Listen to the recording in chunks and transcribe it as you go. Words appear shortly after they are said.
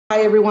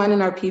Hi, everyone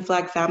in our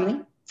PFLAG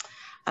family.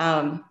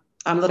 I'm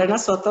Lorena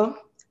Soto,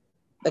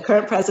 the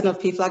current president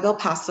of PFLAG El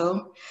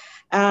Paso.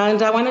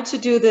 And I wanted to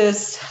do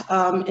this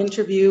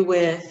interview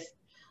with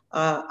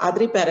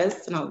Adri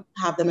Perez, and I'll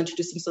have them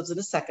introduce themselves in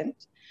a second.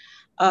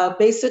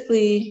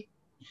 Basically,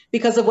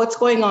 because of what's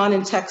going on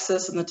in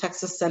Texas and the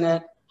Texas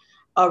Senate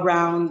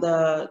around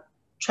the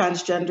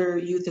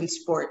transgender youth in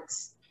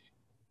sports.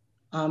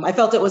 I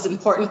felt it was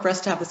important for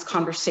us to have this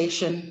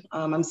conversation.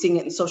 I'm seeing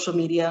it in social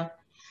media.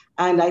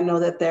 And I know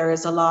that there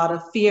is a lot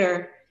of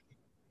fear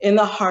in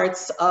the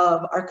hearts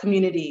of our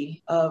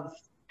community, of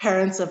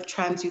parents of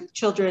trans youth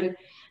children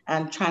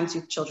and trans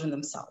youth children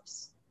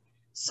themselves.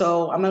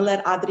 So I'm gonna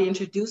let Adri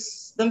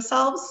introduce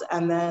themselves,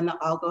 and then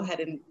I'll go ahead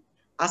and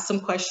ask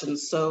some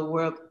questions so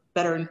we're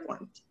better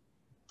informed.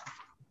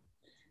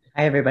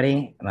 Hi,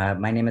 everybody.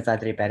 My name is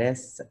Adri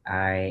Perez.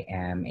 I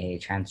am a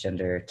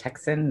transgender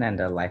Texan and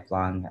a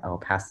lifelong El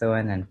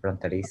Pasoan and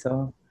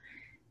fronterizo.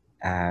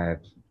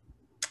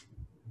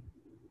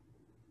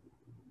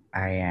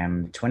 I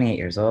am 28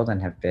 years old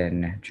and have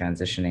been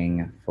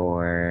transitioning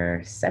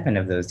for 7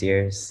 of those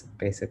years,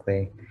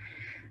 basically,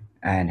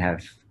 and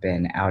have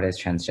been out as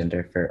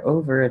transgender for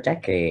over a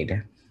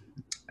decade.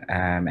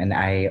 And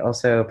I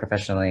also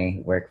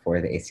professionally work for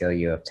the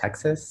ACLU of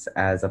Texas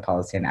as a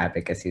policy and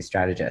advocacy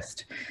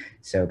strategist.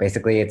 So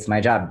basically, it's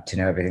my job to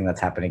know everything that's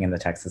happening in the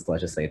Texas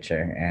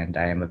legislature, and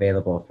I am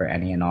available for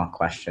any and all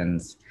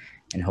questions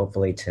and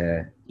hopefully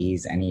to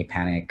ease any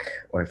panic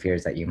or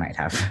fears that you might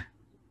have.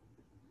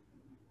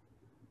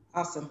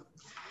 Awesome.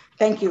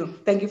 Thank you.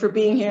 Thank you for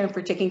being here and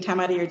for taking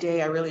time out of your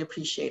day. I really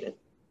appreciate it.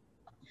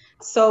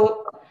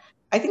 So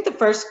I think the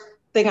first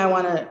thing I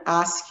want to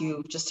ask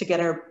you, just to get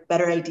a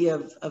better idea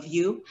of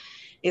you,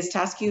 is to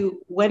ask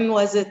you, when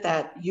was it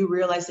that you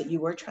realized that you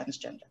were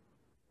transgender?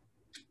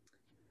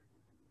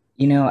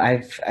 You know,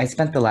 I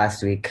spent the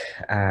last week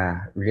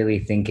really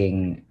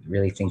thinking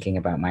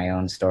about my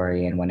own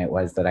story and when it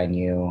was that I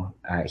knew,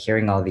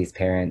 hearing all these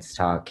parents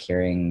talk,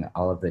 hearing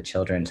all of the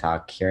children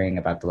talk, hearing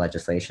about the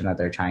legislation that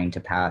they're trying to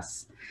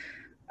pass.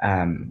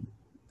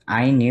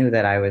 I knew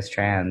that I was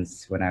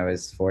trans when I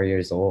was 4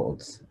 years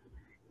old,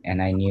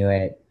 and I knew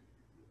it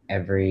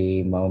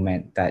every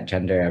moment that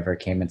gender ever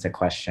came into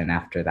question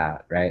after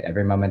that, right?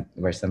 Every moment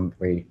where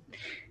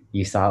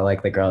you saw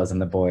like the girls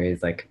and the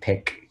boys like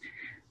pick.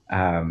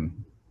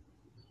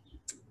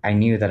 I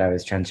knew that I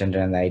was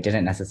transgender and that I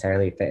didn't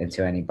necessarily fit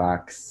into any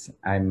box.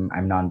 I'm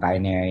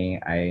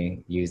non-binary. I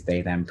use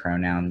they, them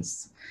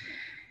pronouns.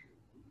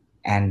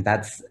 And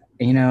that's,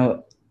 you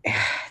know,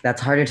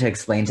 that's harder to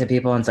explain to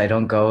people. And so I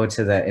don't go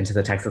to into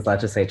the Texas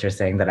legislature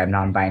saying that I'm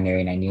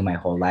non-binary and I knew my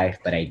whole life,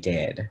 but I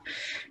did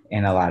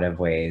in a lot of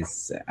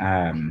ways.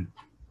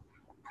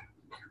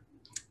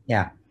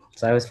 Yeah.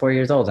 So I was 4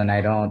 years old, and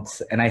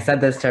I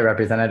said this to a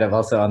representative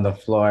also on the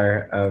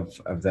floor of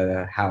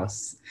the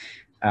House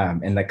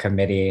in the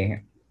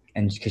committee,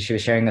 and because she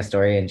was sharing a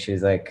story and she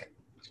was like,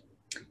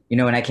 you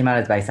know, when I came out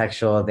as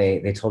bisexual,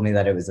 they told me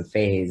that it was a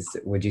phase.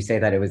 Would you say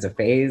that it was a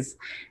phase?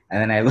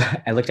 And then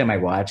I looked at my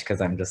watch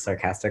because I'm just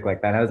sarcastic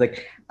like that. And I was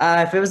like,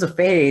 if it was a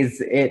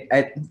phase,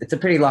 it's a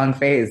pretty long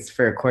phase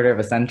for a quarter of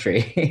a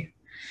century.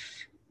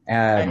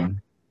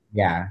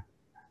 Yeah.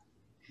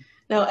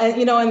 No, and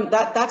you know, and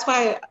that's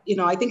why, you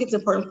know, I think it's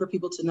important for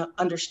people to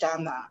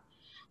understand that.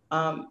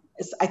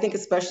 I think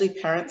especially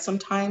parents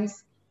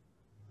sometimes,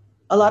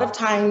 a lot of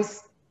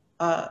times,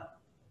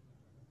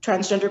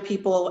 transgender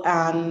people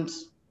and,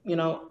 you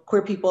know,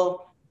 queer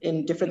people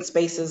in different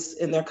spaces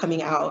in their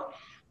coming out,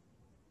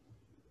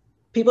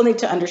 people need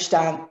to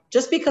understand,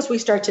 just because we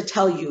start to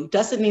tell you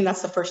doesn't mean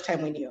that's the first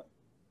time we knew,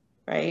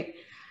 right?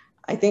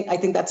 I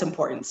think that's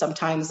important.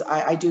 Sometimes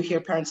I do hear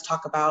parents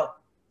talk about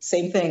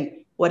same thing.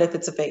 What if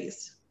it's a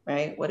phase,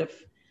 right? What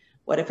if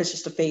it's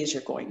just a phase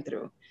you're going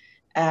through?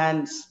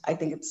 And I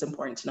think it's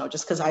important to know,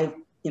 just because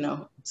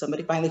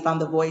somebody finally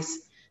found the voice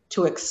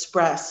to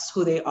express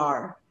who they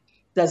are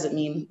doesn't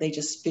mean they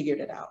just figured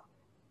it out.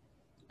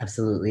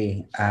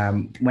 Absolutely.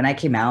 When I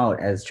came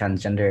out as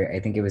transgender, I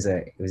think it was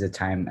a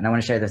time, and I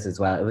want to share this as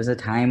well. It was a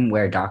time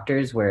where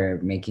doctors were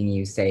making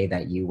you say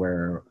that you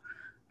were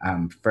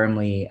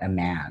firmly a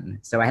man.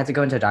 So I had to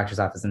go into a doctor's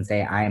office and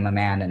say, I am a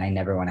man and I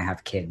never want to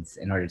have kids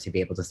in order to be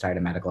able to start a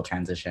medical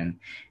transition.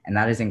 And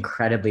that is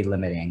incredibly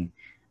limiting.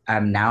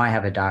 Now I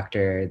have a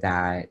doctor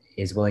that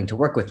is willing to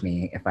work with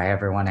me if I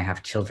ever want to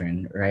have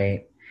children,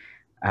 right?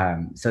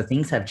 So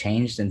things have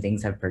changed and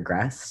things have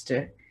progressed.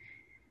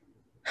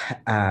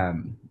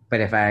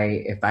 But if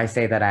I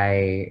say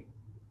that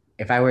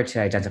if I were to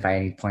identify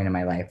any point in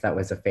my life that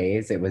was a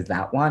phase, it was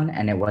that one,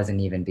 and it wasn't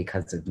even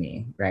because of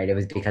me, right? It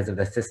was because of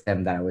the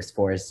system that I was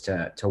forced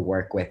to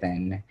work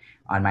within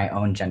on my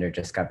own gender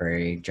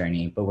discovery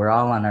journey. But we're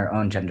all on our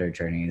own gender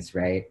journeys,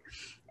 right?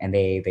 And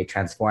they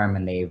transform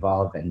and they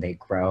evolve and they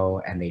grow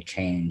and they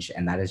change,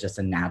 and that is just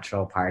a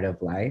natural part of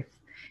life.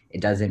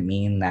 It doesn't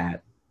mean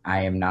that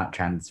I am not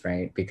trans,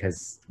 right?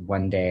 Because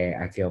one day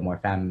I feel more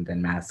femme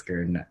than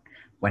masculine.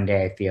 One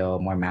day I feel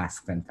more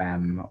masc than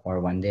femme,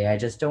 or one day I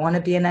just don't want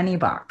to be in any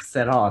box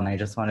at all, and I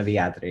just want to be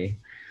Adri.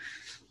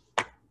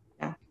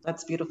 Yeah,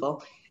 That's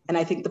beautiful. And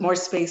I think the more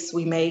space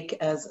we make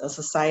as a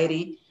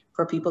society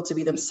for people to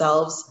be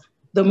themselves,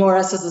 the more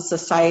us as a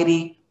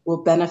society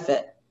will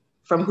benefit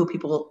from who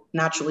people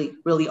naturally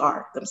really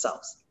are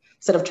themselves,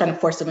 instead of trying to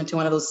force them into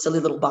one of those silly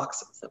little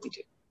boxes that we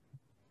do.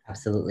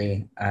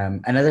 Absolutely.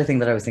 Another thing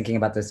that I was thinking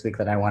about this week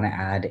that I want to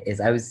add is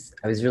I was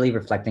really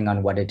reflecting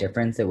on what a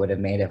difference it would have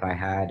made if I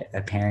had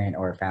a parent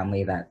or a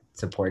family that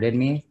supported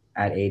me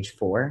at age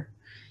 4.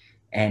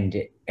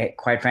 And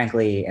quite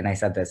frankly, and I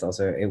said this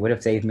also, it would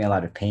have saved me a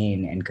lot of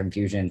pain and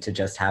confusion to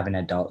just have an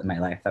adult in my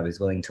life that was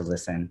willing to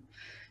listen.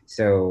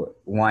 So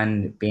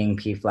one, being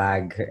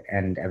PFLAG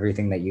and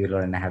everything that you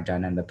and I have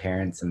done, and the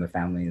parents and the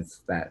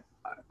families that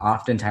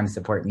oftentimes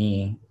support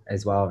me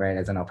as well, right,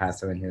 as an El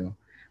Pasoan who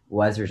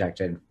was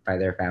rejected by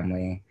their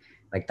family,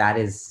 like that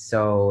is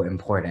so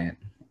important.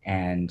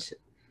 And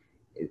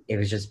it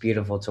was just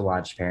beautiful to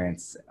watch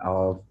parents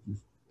all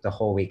the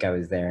whole week I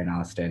was there in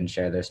Austin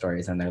share their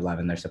stories and their love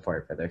and their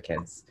support for their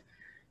kids.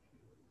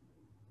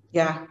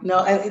 Yeah,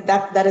 no,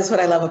 that is what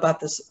I love about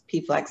this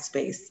PFLAG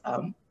space.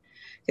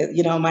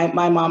 You know,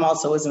 my mom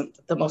also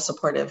isn't the most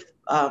supportive,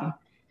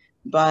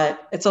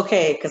 but it's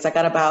okay because I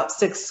got about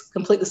 6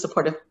 completely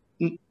supportive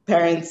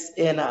parents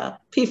in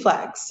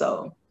PFLAG.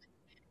 So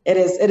it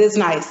is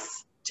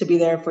nice to be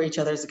there for each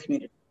other as a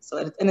community. So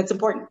and it's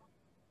important.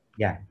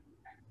 Yeah.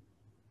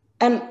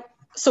 And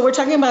so we're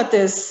talking about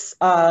this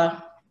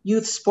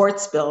youth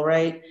sports bill,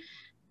 right?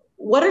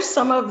 What are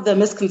some of the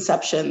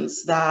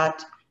misconceptions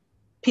that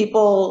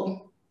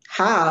people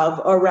have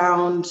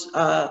around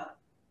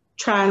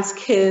trans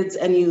kids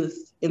and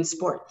youth in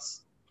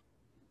sports?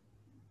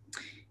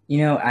 You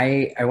know,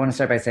 I want to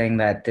start by saying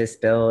that this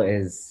bill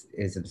is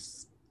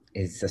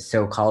a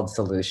so-called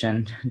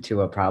solution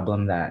to a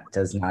problem that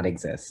does not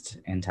exist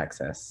in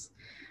Texas.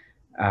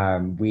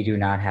 We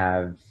don't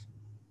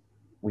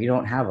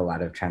have a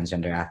lot of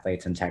transgender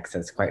athletes in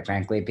Texas, quite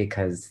frankly,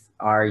 because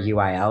our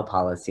UIL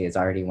policy is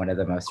already one of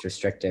the most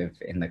restrictive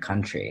in the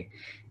country.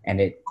 And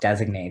it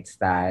designates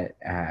that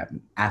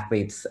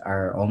athletes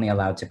are only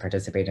allowed to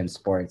participate in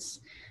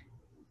sports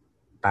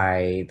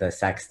by the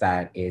sex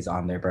that is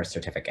on their birth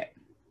certificate.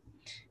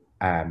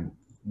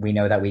 We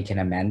know that we can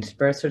amend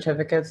birth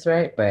certificates,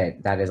 right?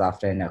 But that is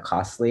often a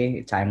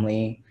costly,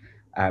 timely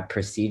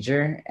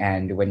procedure.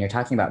 And when you're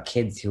talking about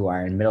kids who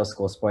are in middle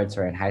school sports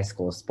or in high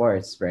school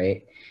sports,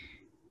 right?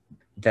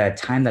 The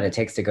time that it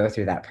takes to go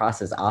through that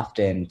process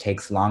often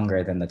takes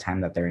longer than the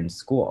time that they're in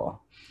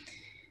school.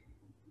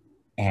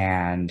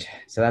 And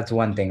so that's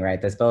one thing,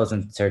 right? This bill is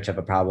in search of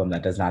a problem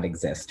that does not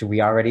exist.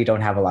 We already don't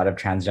have a lot of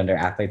transgender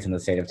athletes in the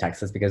state of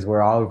Texas because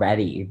we're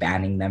already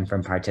banning them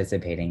from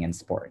participating in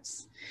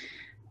sports.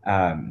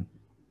 So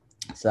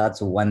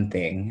that's one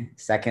thing.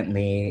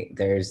 Secondly,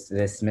 there's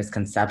this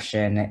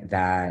misconception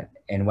that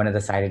in one of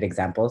the cited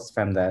examples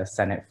from the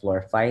Senate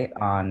floor fight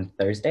on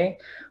Thursday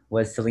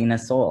was Selena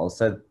Soul.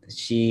 So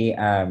she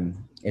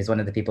is one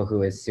of the people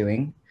who is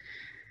suing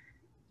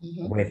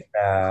with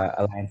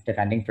Alliance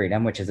Defending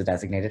Freedom, which is a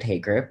designated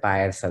hate group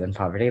by the Southern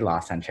Poverty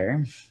Law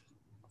Center.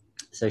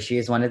 So she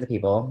is one of the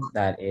people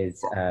that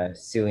is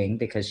suing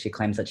because she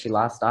claims that she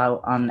lost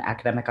out on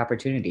academic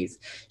opportunities.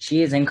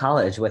 She is in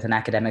college with an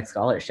academic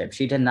scholarship.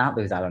 She did not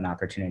lose out on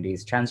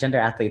opportunities.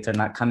 Transgender athletes are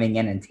not coming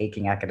in and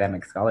taking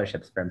academic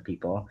scholarships from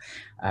people.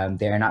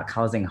 They are not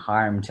causing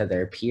harm to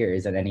their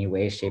peers in any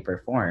way, shape,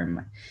 or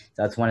form.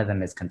 So that's one of the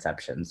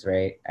misconceptions,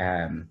 right?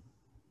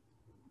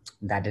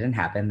 That didn't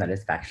happen. That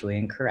is factually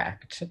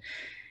incorrect.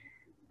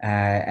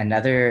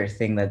 Another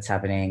thing that's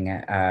happening,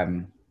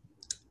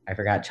 I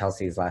forgot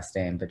Chelsea's last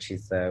name, but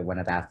she's one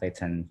of the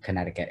athletes in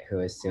Connecticut who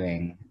is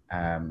suing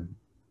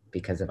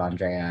because of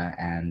Andrea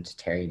and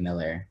Terry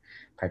Miller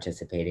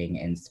participating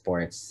in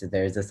sports. So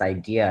there's this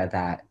idea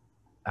that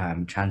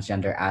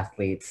transgender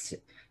athletes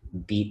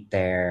beat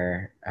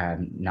their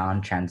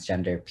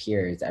non-transgender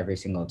peers every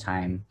single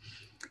time.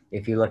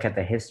 If you look at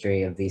the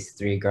history of these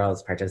 3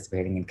 girls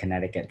participating in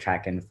Connecticut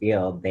track and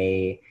field,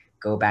 they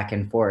go back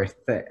and forth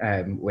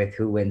with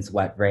who wins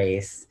what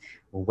race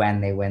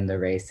when they win the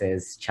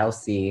races.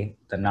 Chelsea,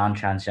 the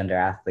non-transgender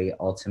athlete,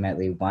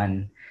 ultimately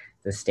won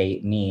the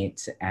state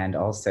meet and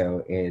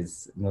also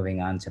is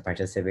moving on to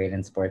participate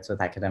in sports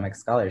with academic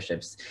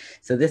scholarships.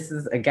 So this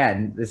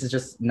is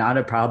just not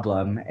a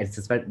problem. It's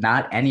just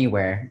not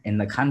anywhere in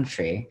the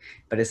country,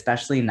 but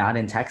especially not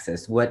in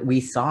Texas. What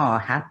we saw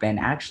happen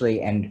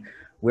actually, and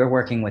we're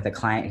working with a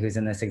client who's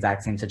in this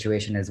exact same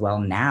situation as well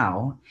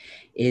now,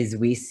 is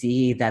we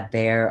see that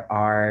there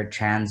are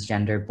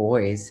transgender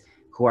boys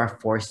who are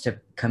forced to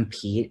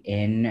compete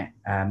in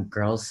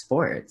girls'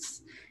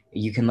 sports.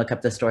 You can look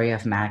up the story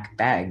of Mac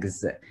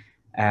Beggs,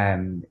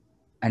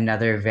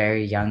 another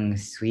very young,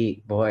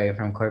 sweet boy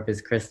from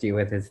Corpus Christi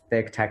with his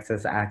thick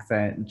Texas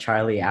accent,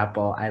 Charlie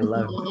Apple. I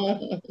love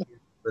him.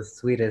 The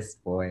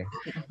sweetest boy.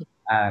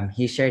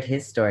 He shared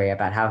his story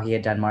about how he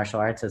had done martial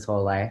arts his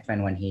whole life,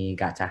 and when he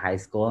got to high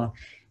school,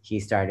 he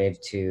started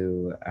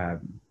to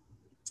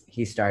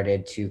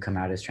come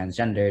out as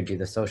transgender, do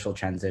the social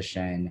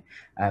transition,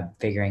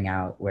 figuring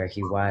out where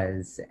he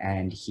was,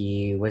 and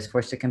he was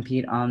forced to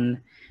compete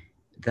on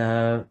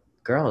the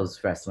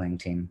girls wrestling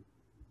team.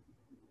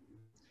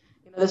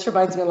 This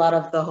reminds me a lot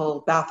of the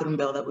whole bathroom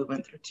bill that we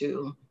went through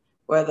too,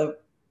 where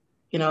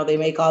they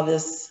make all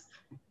this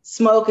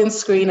smoke and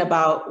screen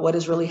about what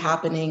is really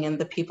happening, and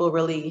the people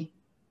really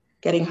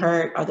getting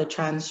hurt are the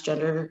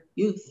transgender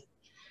youth.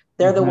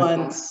 They're the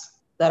ones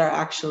that are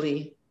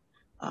actually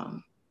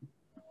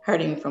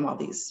hurting from all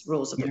these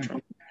rules that they're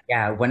trying.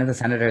 Yeah, one of the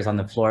senators on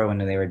the floor when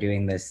they were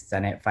doing this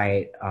Senate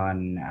fight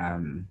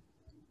on,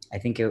 I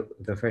think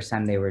the first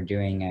time they were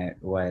doing it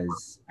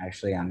was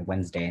actually on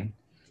Wednesday.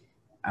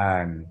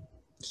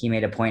 He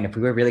made a point, if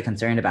we were really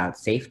concerned about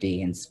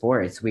safety in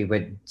sports, we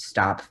would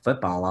stop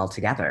football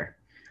altogether.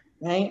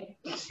 Right?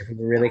 If we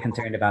were really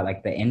concerned about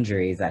like the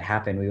injuries that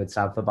happen, we would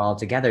stop football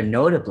altogether.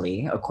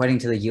 Notably, according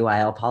to the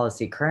UIL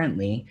policy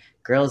currently,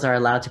 girls are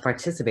allowed to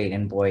participate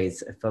in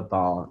boys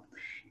football.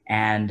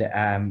 And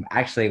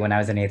actually, when I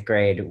was in 8th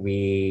grade,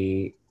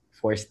 we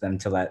forced them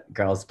to let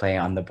girls play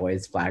on the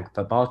boys flag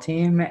football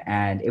team.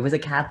 And it was a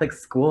Catholic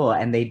school,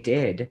 and they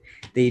did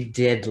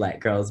let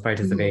girls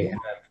participate in the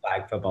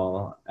flag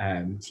football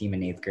team in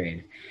 8th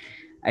grade.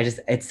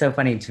 It's so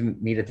funny to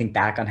me to think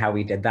back on how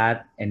we did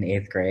that in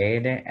 8th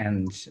grade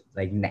and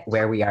like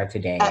where we are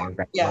today.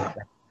 Right? Yeah.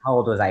 How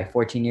old was I?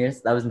 14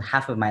 years? That was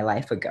half of my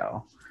life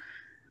ago.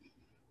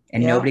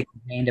 And nobody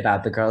complained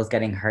about the girls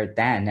getting hurt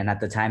then. And at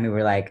the time we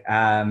were like,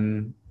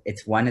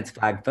 it's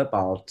flag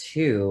football.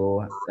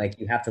 2, like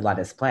you have to let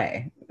us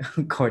play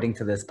according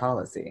to this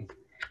policy.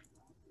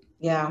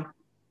 Yeah.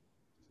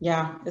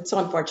 Yeah. It's so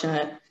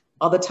unfortunate.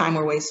 All the time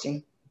we're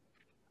wasting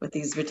with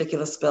these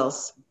ridiculous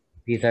bills.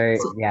 These are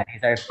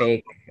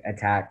fake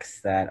attacks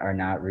that are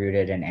not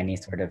rooted in any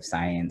sort of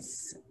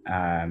science.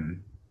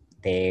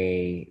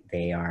 They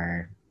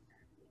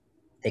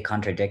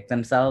contradict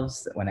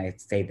themselves. When I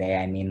say they,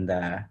 I mean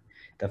the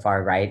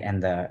far right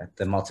and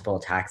the multiple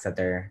attacks that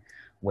they're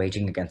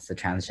waging against the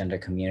transgender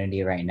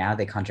community right now.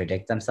 They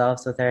contradict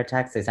themselves with their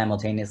attacks. They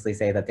simultaneously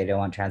say that they don't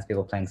want trans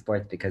people playing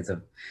sports because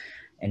of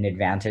an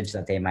advantage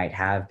that they might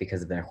have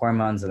because of their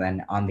hormones. And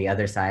then on the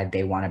other side,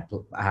 they want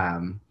to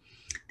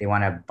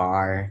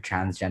bar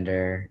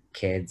transgender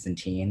kids and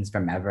teens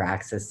from ever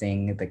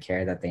accessing the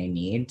care that they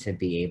need to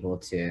be able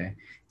to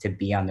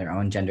be on their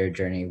own gender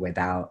journey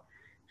without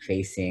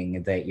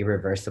facing the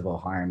irreversible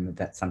harm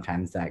that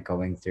sometimes that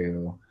going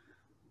through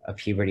a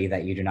puberty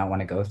that you do not want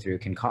to go through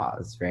can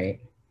cause,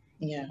 right?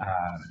 Yeah.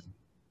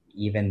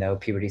 Even though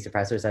puberty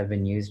suppressors have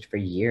been used for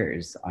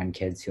years on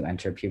kids who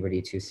enter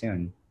puberty too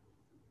soon.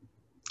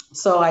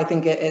 So I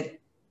think it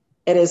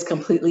is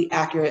completely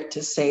accurate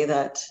to say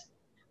that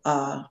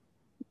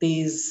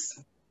these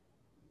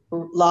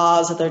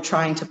laws that they're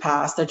trying to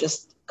pass, they're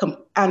just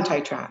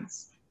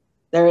anti-trans.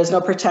 There is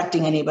no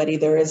protecting anybody.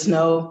 There is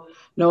no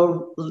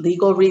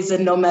legal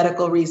reason, no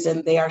medical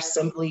reason. They are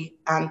simply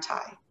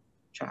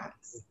anti-trans.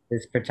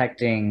 It's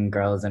protecting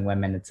girls and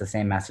women. It's the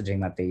same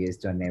messaging that they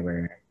used when they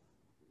were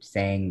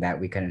saying that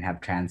we couldn't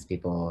have trans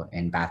people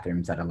in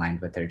bathrooms that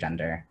aligned with their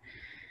gender.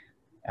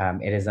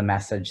 It is a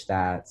message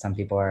that some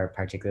people are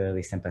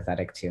particularly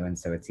sympathetic to, and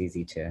so it's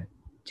easy to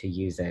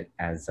use it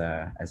as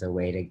a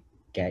way to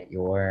get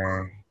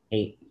your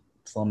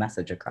hateful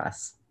message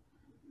across.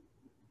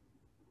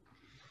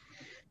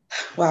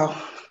 Wow.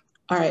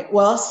 All right.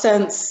 Well,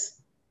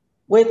 since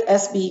with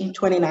SB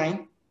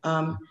 29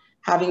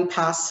 having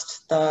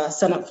passed the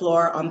Senate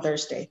floor on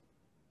Thursday,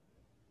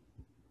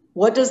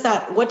 what does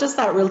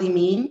that really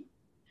mean?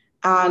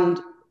 And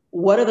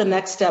what are the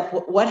next steps?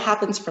 What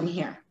happens from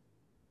here?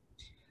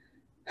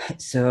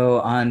 So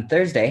on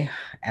Thursday,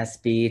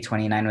 SB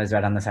 29 was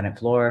read on the Senate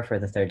floor for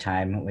the 3rd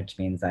time, which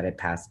means that it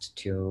passed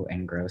to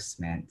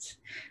engrossment.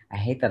 I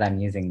hate that I'm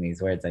using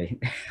these words.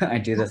 I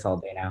do this all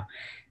day now.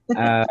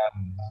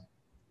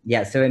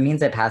 Yeah, so it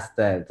means it passed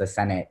the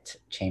Senate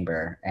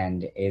chamber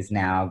and is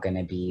now going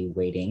to be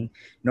waiting.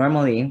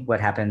 Normally, what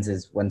happens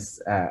is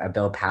once a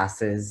bill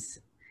passes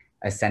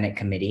a Senate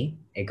committee,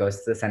 it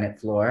goes to the Senate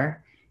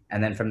floor.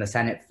 And then from the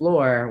Senate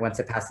floor, once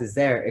it passes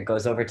there, it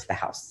goes over to the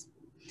House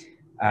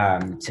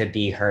to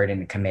be heard in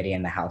the committee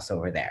in the House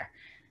over there.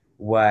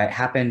 What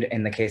happened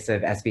in the case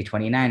of SB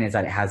 29 is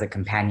that it has a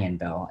companion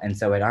bill. And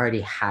so it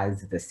already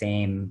has the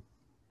same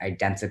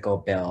identical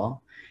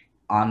bill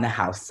on the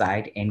House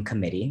side in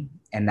committee.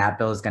 And that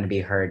bill is going to be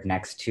heard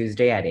next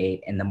Tuesday at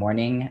 8 in the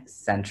morning,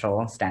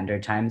 Central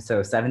Standard Time.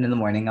 So 7 in the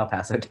morning, El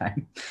Paso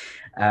time.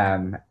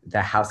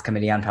 The House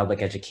Committee on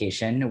Public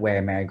Education,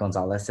 where Mary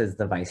Gonzalez is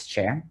the vice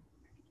chair,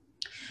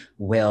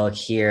 will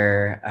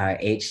hear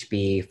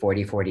HB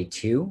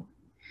 4042,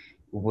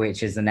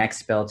 which is the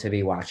next bill to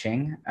be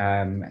watching.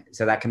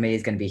 So that committee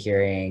is going to be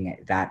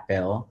hearing that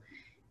bill.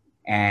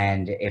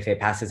 And if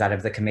it passes out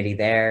of the committee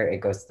there,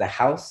 it goes to the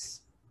House.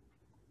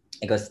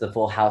 It goes to the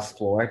full House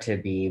floor to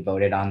be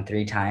voted on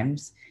 3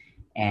 times.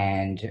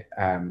 And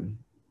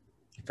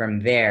from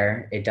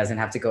there, it doesn't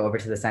have to go over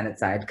to the Senate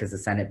side because the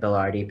Senate bill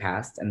already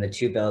passed. And the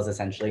 2 bills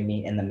essentially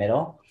meet in the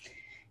middle.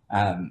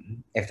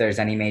 If there's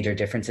any major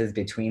differences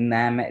between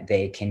them,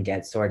 they can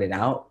get sorted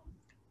out.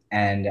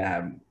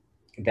 And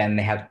then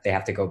they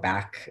have to go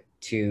back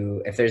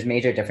to, if there's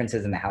major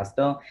differences in the House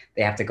bill,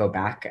 they have to go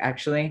back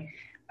actually.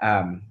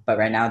 But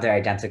right now they're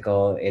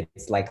identical.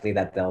 It's likely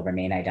that they'll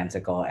remain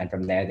identical. And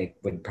from there, they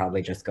would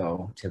probably just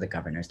go to the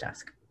governor's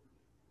desk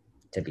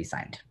to be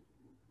signed.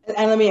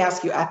 And let me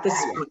ask you, at this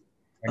point.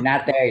 We're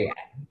not there yet.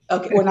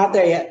 Okay, we're not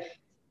there yet.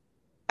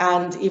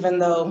 And even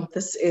though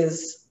this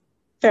is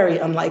very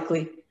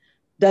unlikely,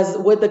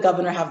 would the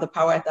governor have the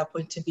power at that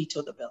point to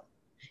veto the bill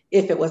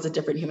if it was a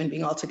different human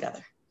being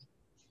altogether?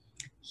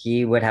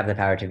 He would have the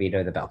power to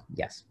veto the bill,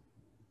 yes.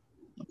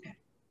 Okay.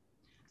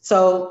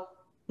 So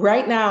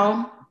right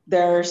now,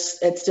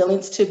 it still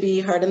needs to be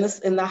heard in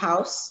the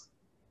House.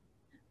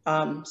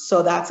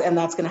 So that's going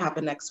to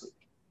happen next week.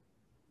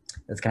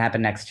 It's going to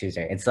happen next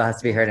Tuesday. It still has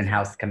to be heard in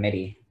House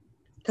committee.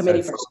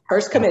 Committee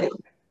first committee.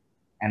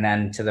 And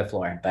then to the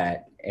floor.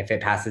 But if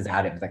it passes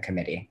out of the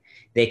committee,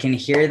 they can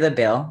hear the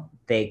bill,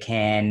 they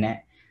can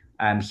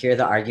hear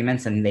the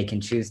arguments, and they can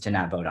choose to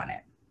not vote on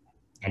it.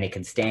 And it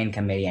can stay in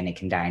committee and it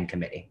can die in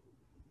committee.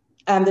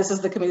 And this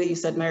is the committee you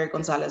said Mary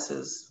Gonzalez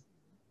is?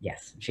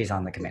 Yes, she's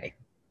on the committee.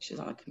 She's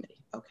on the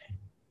committee, okay.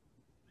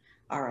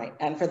 All right,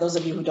 and for those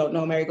of you who don't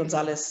know, Mary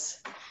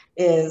Gonzalez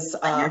is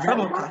from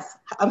Ocasio.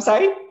 I'm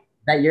sorry? Is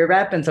that your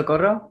rep in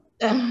Socorro?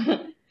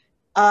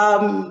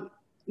 No,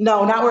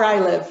 not where I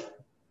live.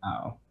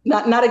 Oh.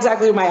 Not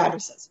exactly where my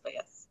address is, but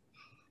yes.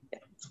 Yeah.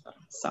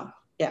 So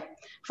yeah,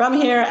 from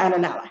here and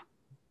an ally.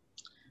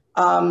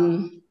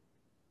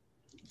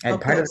 And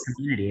part of the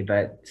community,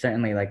 but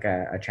certainly like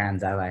a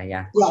trans ally,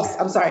 yeah. Yes,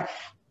 I'm sorry.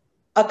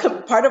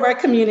 Part of our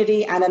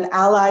community and an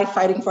ally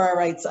fighting for our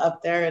rights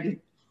up there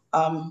and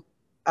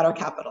at our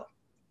capital.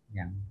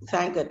 Yeah.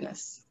 Thank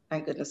goodness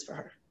for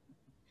her.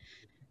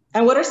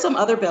 And what are some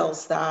other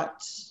bills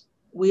that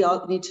we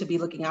all need to be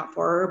looking out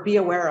for or be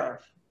aware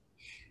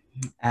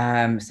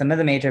of? Some of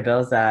the major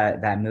bills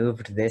that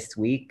moved this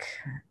week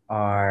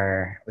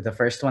are the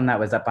first one that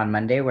was up on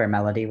Monday, where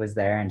Melody was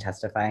there and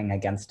testifying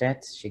against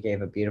it. She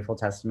gave a beautiful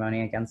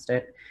testimony against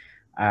it.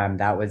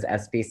 That was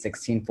SB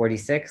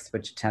 1646,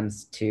 which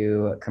attempts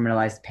to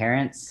criminalize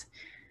parents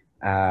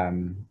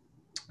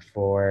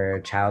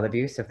for child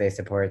abuse if they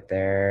support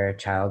their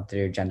child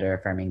through gender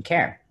affirming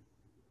care.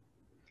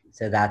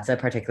 So that's a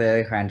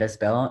particularly horrendous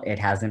bill. It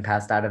hasn't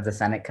passed out of the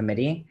Senate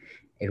committee.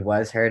 It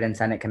was heard in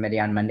Senate committee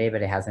on Monday,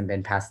 but it hasn't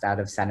been passed out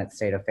of Senate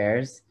State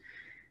Affairs.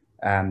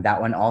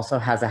 That one also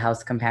has a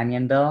House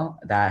companion bill.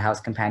 That House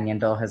companion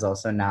bill has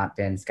also not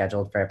been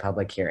scheduled for a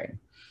public hearing.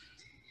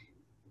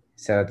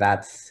 So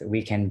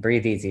we can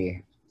breathe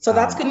easy. So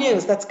that's good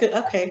news. That's good.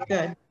 Okay,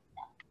 good.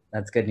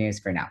 That's good news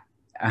for now.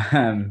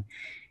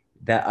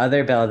 The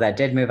other bill that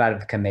did move out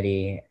of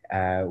committee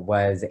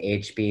was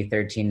HB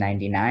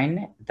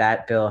 1399.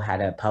 That bill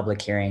had a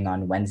public hearing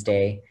on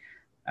Wednesday.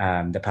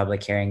 The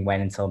public hearing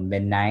went until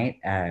midnight.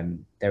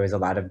 There was a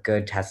lot of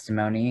good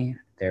testimony.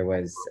 There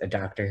was a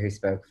doctor who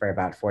spoke for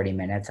about 40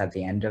 minutes at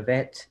the end of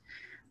it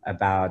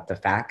about the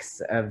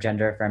facts of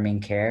gender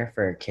affirming care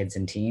for kids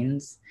and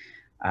teens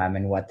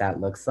and what that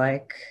looks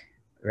like,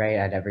 right,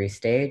 at every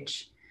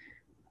stage.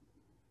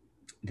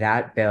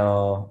 That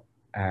bill,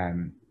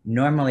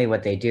 normally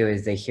what they do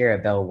is they hear a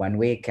bill one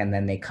week and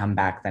then they come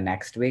back the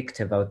next week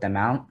to vote them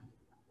out.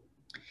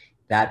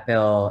 That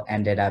bill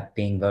ended up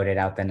being voted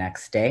out the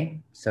next day.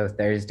 So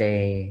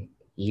Thursday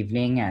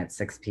evening at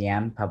 6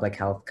 p.m., Public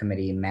Health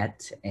Committee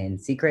met in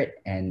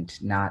secret and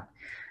not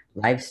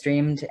live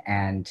streamed.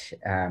 And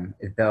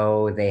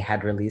though they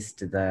had released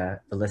the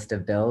list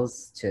of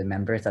bills to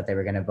members that they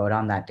were going to vote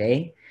on that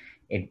day,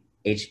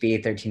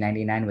 HB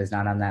 1399 was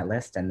not on that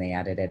list, and they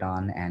added it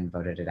on and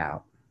voted it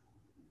out.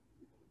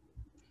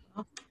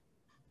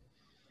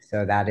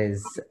 So that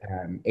is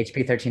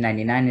HB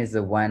 1399 is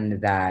the one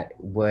that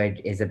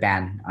is a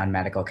ban on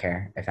medical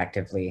care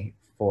effectively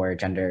for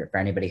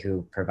anybody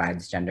who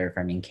provides gender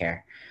affirming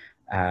care.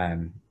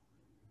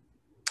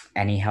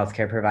 Any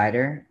healthcare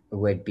provider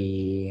would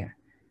be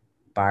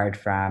barred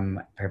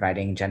from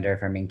providing gender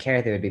affirming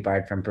care. They would be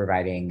barred from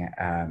providing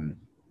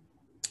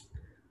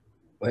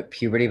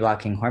puberty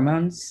blocking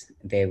hormones.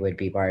 They would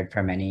be barred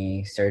from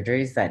any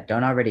surgeries that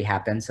don't already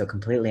happen, so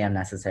completely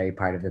unnecessary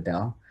part of the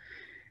bill.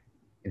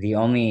 The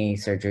only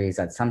surgeries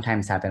that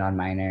sometimes happen on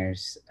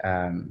minors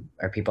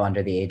or people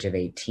under the age of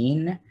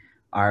 18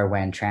 are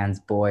when trans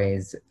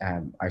boys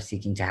are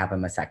seeking to have a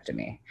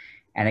mastectomy.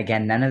 And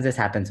again, none of this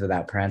happens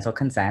without parental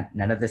consent.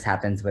 None of this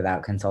happens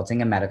without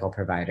consulting a medical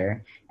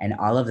provider. And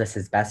all of this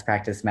is best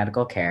practice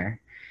medical care.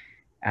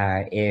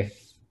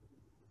 If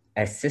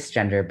a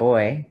cisgender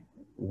boy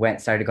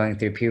started going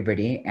through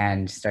puberty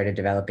and started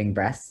developing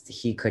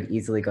breasts, he could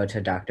easily go to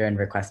a doctor and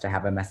request to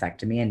have a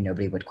mastectomy and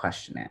nobody would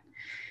question it.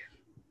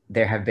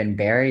 There have been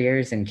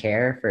barriers in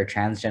care for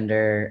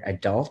transgender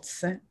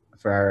adults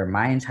for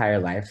my entire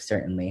life,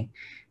 certainly,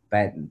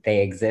 but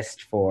they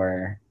exist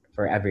for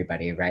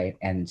everybody, right?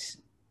 And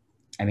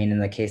I mean, in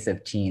the case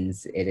of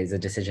teens, it is a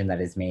decision that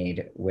is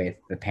made with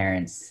the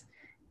parents,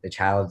 the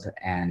child,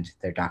 and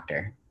their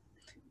doctor,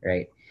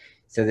 right?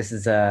 So this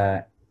is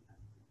a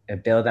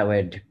bill that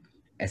would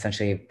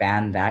essentially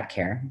ban that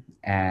care,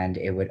 and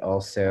it would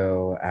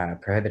also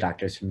prohibit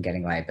doctors from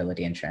getting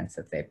liability insurance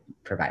if they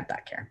provide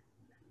that care.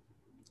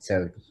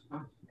 So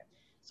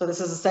this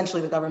is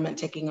essentially the government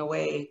taking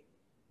away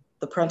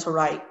the parental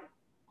right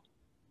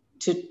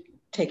to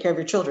take care of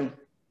your children,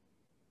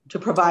 to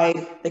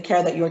provide the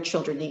care that your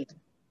children need.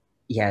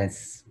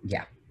 Yes,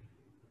 yeah.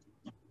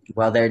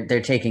 Well,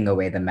 they're taking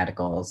away the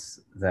medicals,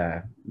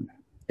 the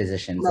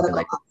physicians,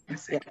 Medical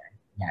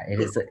yeah, it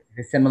is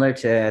similar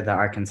to the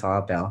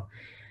Arkansas bill.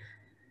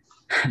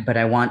 But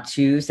I want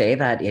to say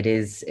that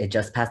it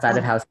just passed out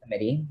of House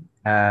committee.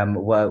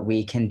 What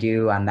we can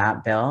do on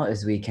that bill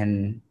is we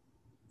can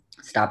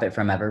stop it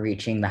from ever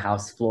reaching the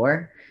House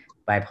floor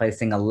by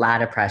placing a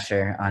lot of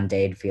pressure on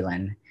Dade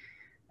Phelan.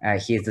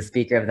 He is the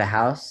Speaker of the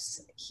House.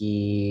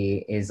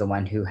 He is the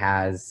one who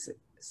has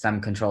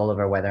some control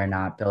over whether or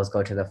not bills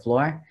go to the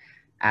floor,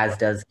 as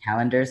does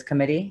Calendars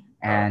Committee.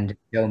 And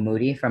Joe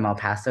Moody from El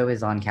Paso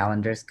is on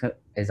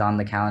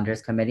the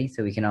Calendars Committee,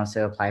 so we can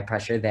also apply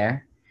pressure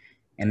there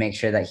and make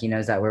sure that he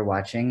knows that we're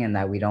watching and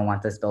that we don't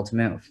want this bill to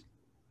move.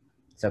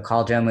 So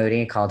call Joe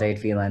Moody, call Dade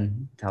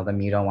Phelan, tell them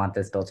you don't want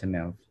this bill to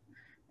move,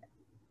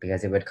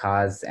 because it would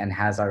cause, and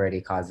has already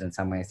caused in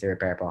some ways,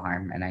 irreparable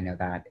harm. And I know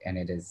that, and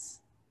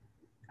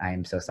I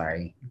am so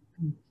sorry.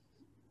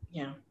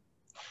 Yeah.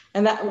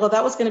 And that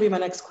was going to be my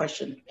next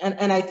question.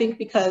 And I think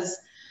because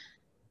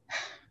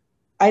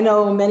I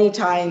know many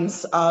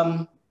times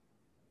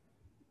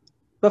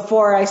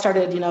before I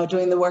started,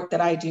 doing the work that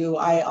I do,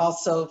 I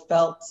also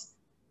felt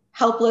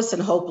helpless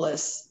and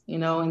hopeless,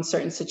 in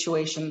certain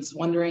situations,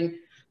 wondering,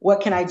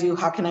 what can I do?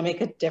 How can I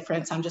make a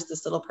difference? I'm just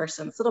this little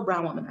person, this little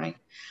brown woman, right?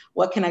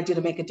 What can I do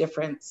to make a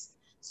difference?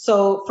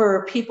 So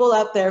for people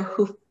out there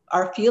who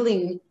are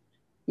feeling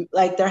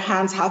like their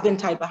hands have been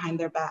tied behind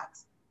their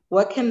backs,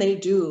 what can they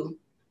do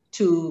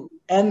to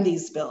end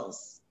these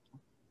bills?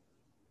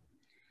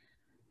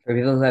 For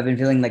people who have been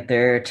feeling like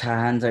their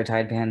hands are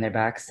tied behind their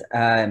backs,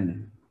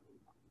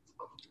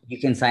 you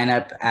can sign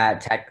up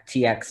at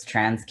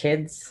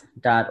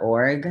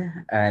txtranskids.org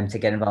to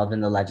get involved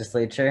in the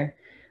legislature.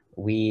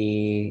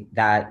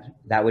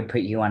 That would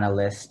put you on a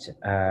list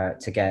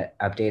to get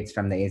updates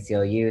from the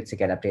ACLU, to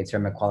get updates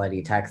from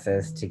Equality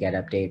Texas, to get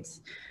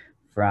updates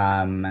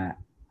from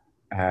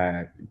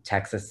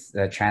Texas,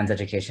 the Trans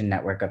Education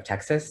Network of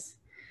Texas,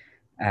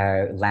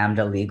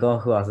 Lambda Legal,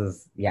 who else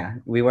is,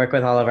 we work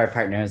with all of our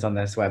partners on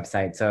this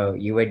website. So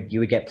you would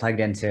get plugged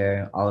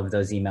into all of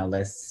those email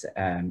lists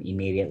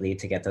immediately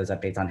to get those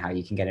updates on how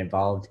you can get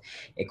involved.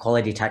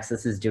 Equality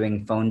Texas is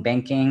doing phone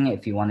banking.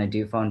 If you want to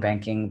do phone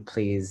banking,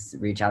 please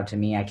reach out to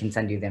me. I can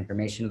send you the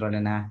information,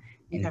 Lorena.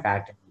 In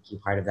fact, I make you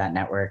part of that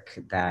network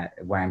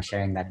where I'm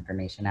sharing that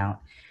information out.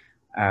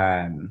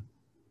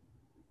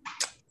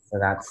 So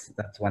that's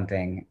one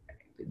thing.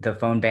 The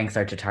phone banks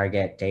are to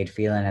target Dade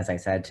Phelan, as I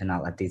said, to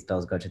not let these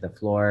bills go to the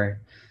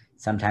floor.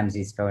 Sometimes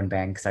these phone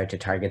banks are to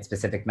target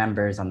specific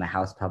members on the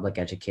House Public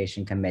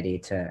Education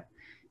Committee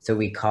so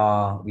we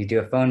do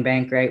a phone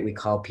bank, right? We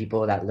call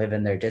people that live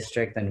in their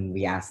district and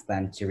we ask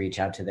them to reach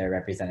out to their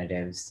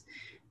representatives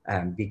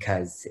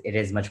because it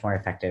is much more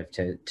effective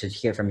to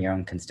hear from your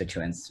own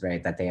constituents,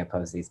 right? That they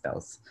oppose these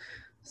bills.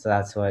 So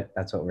that's what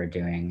we're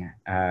doing.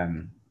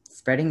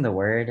 Spreading the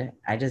word,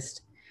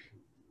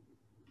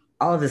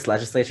 all of this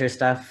legislature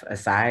stuff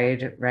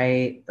aside,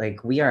 right?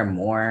 Like, we are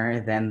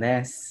more than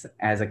this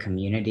as a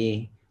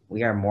community.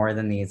 We are more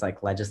than these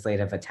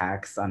legislative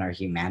attacks on our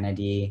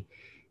humanity.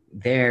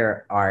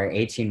 There are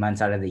 18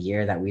 months out of the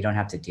year that we don't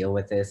have to deal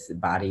with this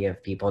body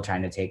of people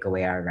trying to take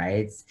away our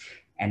rights.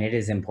 And it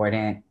is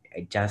important,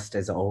 just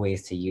as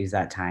always, to use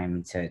that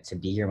time to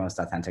be your most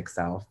authentic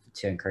self,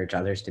 to encourage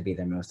others to be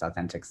their most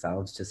authentic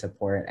selves, to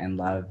support and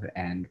love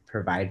and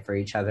provide for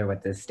each other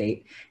what this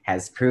state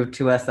has proved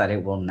to us that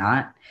it will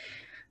not.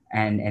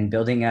 And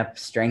building up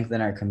strength in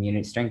our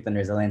community, strength and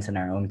resilience in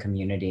our own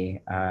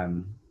community,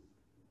 and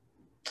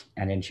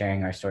in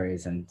sharing our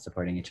stories and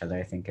supporting each other,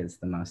 I think is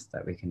the most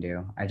that we can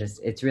do.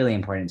 It's really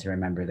important to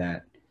remember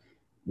that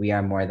we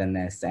are more than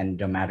this, and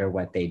no matter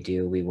what they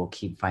do, we will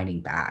keep fighting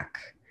back.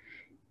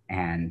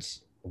 And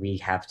we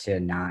have to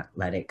not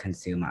let it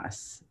consume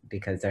us,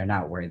 because they're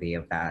not worthy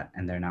of that,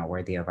 and they're not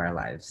worthy of our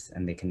lives,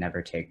 and they can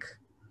never take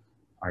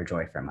our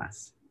joy from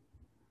us.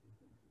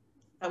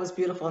 That was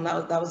beautiful, and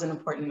that was an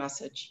important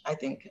message. I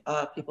think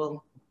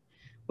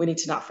we need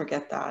to not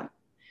forget that.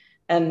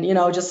 And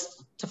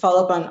just to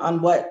follow up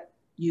on what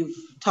you've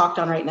talked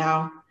on right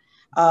now,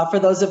 for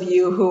those of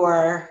you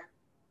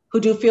who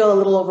do feel a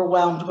little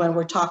overwhelmed when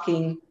we're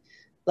talking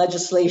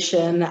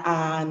legislation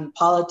and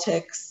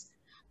politics,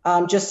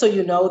 just so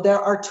you know, there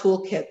are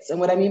toolkits. And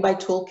what I mean by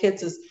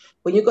toolkits is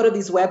when you go to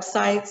these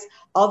websites,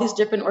 all these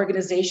different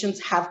organizations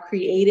have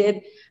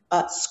created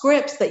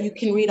scripts that you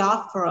can read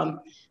off from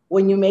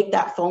when you make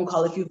that phone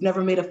call, if you've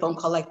never made a phone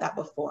call like that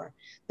before.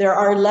 There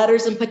are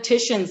letters and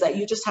petitions that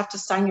you just have to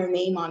sign your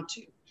name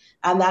onto,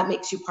 and that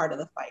makes you part of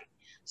the fight.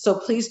 So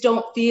please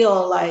don't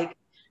feel like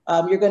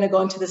you're going to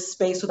go into this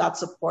space without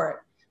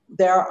support.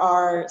 They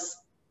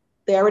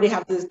already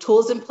have the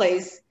tools in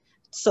place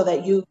so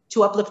that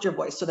to uplift your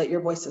voice, so that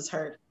your voice is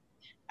heard.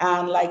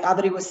 And like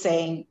Adri was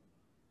saying,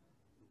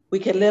 we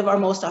can live our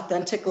most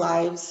authentic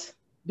lives,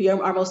 be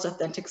our most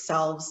authentic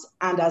selves.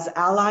 And as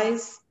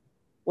allies,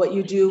 what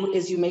you do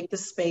is you make the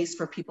space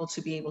for people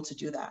to be able to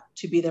do that,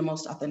 to be their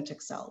most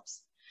authentic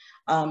selves.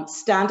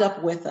 Stand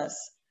up with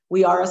us.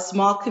 We are a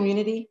small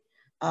community.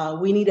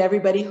 We need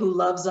everybody who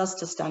loves us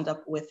to stand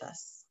up with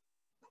us.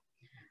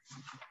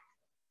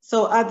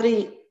 So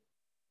Adri,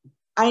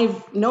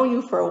 I've known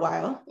you for a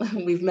while.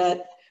 We've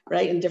met,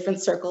 right, in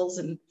different circles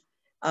and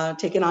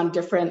taken on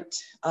different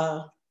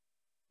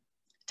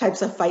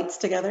types of fights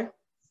together.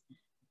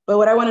 But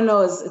what I want to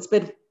know is, it's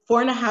been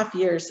 4.5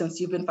 years since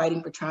you've been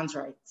fighting for trans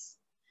rights.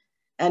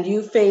 And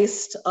you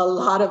faced a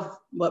lot of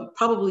what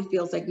probably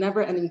feels like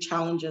never-ending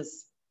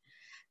challenges.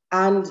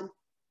 And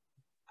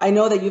I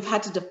know that you've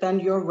had to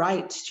defend your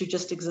right to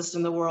just exist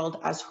in the world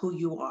as who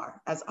you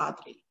are, as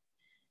Adri.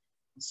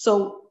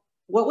 So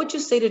what would you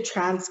say to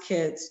trans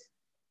kids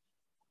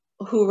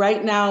who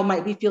right now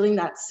might be feeling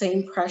that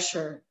same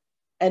pressure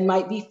and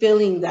might be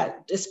feeling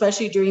that,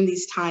 especially during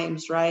these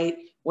times, right,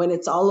 when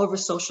it's all over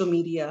social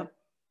media,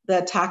 the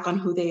attack on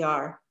who they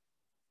are?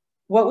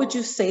 What would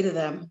you say to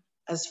them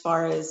as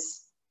far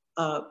as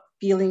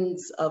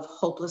feelings of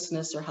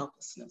hopelessness or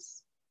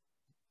helplessness?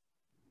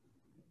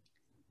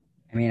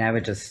 I mean, I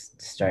would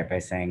just start by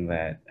saying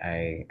that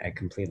I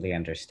completely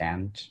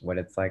understand what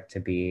it's like to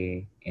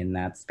be in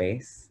that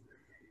space.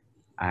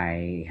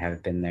 I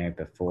have been there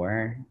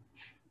before.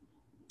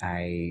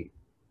 I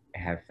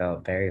have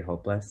felt very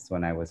hopeless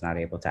when I was not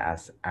able to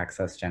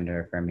access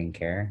gender affirming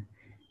care.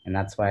 And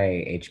that's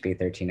why HB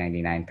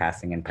 1399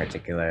 passing in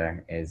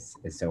particular is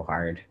so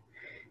hard,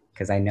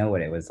 because I know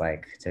what it was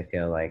like to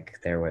feel like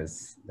there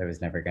was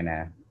never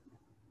gonna,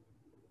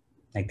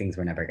 like things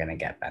were never gonna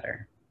get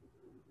better.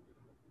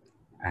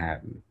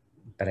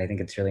 But I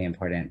think it's really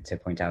important to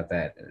point out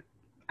that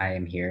I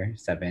am here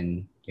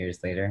 7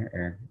 years later,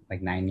 or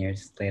like 9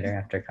 years later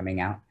after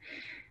coming out,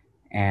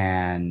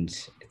 and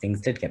things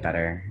did get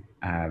better.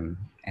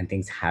 And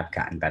things have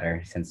gotten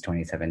better since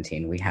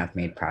 2017. We have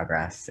made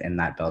progress in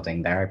that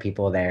building. There are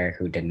people there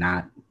who did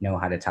not know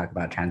how to talk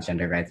about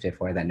transgender rights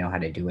before that know how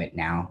to do it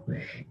now.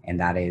 And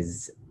that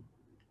is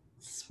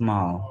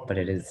small, but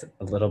it is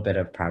a little bit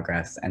of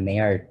progress. And they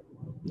are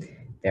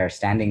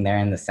standing there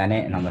in the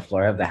Senate and on the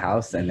floor of the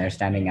House, and they're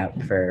standing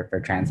up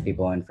for trans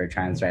people and for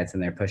trans rights,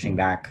 and they're pushing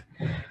back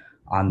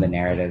on the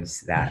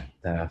narratives that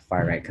the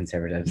far right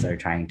conservatives are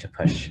trying to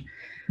push.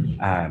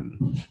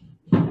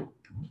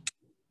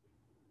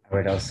 I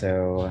would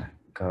also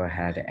go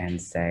ahead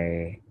and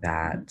say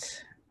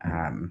that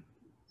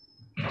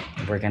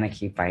we're going to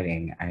keep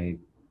fighting.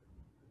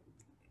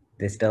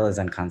 This bill is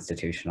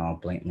unconstitutional,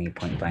 blatantly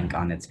point blank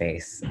on its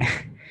face.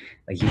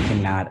 Like, you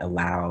cannot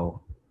allow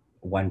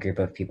one group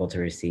of people to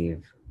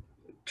receive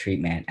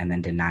treatment and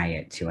then deny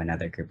it to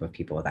another group of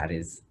people. That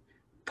is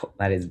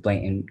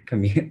blatant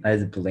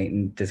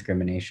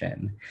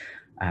discrimination.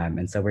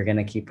 And so we're going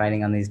to keep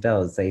fighting on these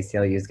bills. The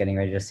ACLU is getting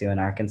ready to sue in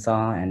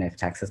Arkansas, and if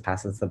Texas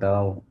passes the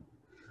bill,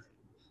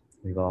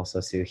 we will also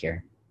sue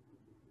here.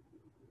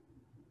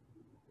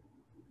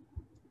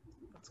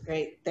 That's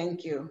great.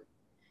 Thank you.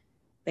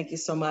 Thank you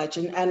so much.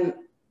 And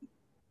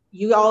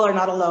you all are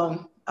not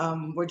alone.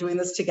 We're doing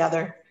this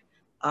together.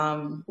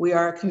 We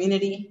are a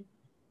community.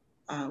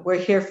 We're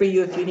here for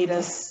you if you need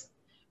us.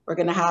 We're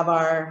going to have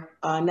our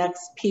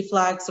next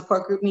PFLAG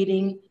support group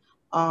meeting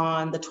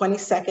on the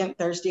 22nd,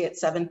 Thursday at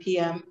 7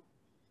 p.m.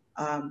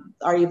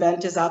 Our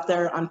event is out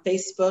there on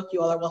Facebook. You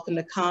all are welcome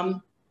to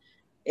come.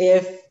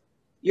 If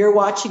you're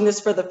watching this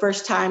for the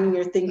first time and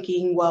you're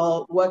thinking,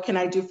 well, what can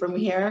I do from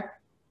here?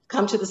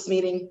 Come to this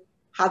meeting,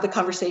 have the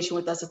conversation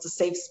with us. It's a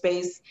safe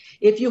space.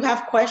 If you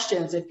have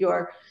questions, if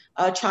you're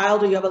a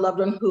child or you have a loved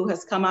one who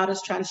has come out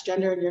as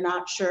transgender and you're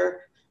not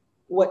sure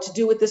what to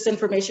do with this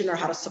information or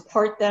how to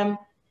support them,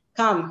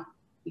 come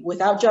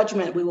without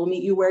judgment. We will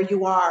meet you where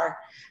you are,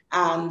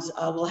 and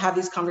we'll have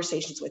these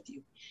conversations with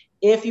you.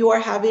 If you are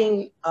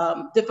having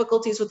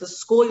difficulties with the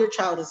school your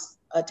child is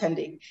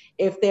attending,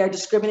 if they are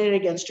discriminated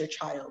against your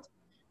child,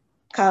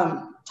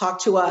 come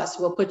talk to us.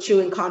 We'll put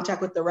you in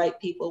contact with the right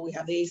people. We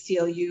have the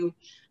ACLU,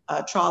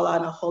 TRALA,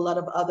 and a whole lot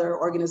of other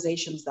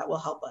organizations that will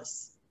help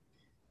us.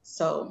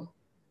 So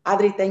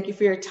Adri, thank you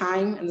for your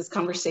time in this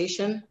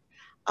conversation.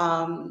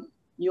 If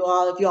you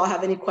all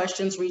have any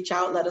questions, reach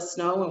out, let us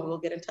know, and we'll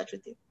get in touch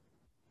with you.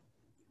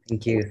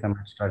 Thank you so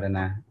much,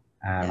 Jordana.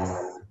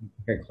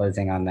 For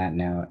closing on that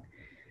note,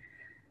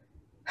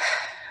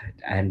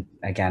 and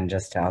again,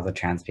 just to all the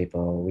trans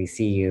people, we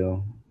see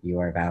you, you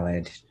are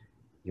valid,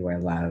 you are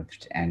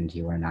loved, and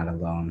you are not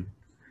alone.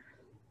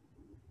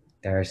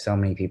 There are so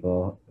many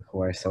people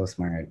who are so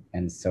smart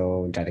and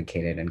so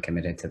dedicated and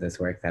committed to this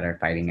work that are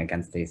fighting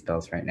against these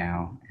bills right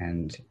now,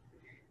 and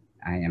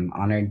I am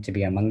honored to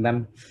be among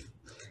them.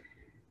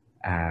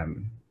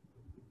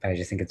 But I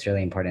just think it's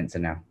really important to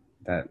know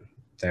that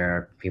there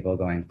are people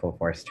going full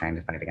force trying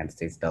to fight against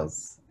these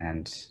bills,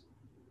 and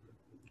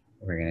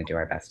we're going to do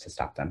our best to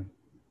stop them.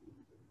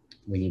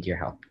 We need your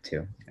help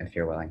too, if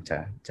you're willing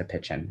to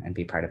pitch in and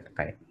be part of the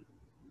fight.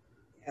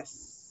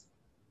 Yes.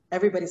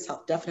 Everybody's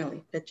help,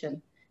 definitely pitch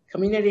in.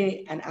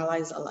 Community and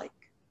allies alike.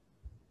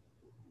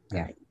 Yeah.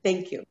 All right.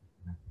 Thank you.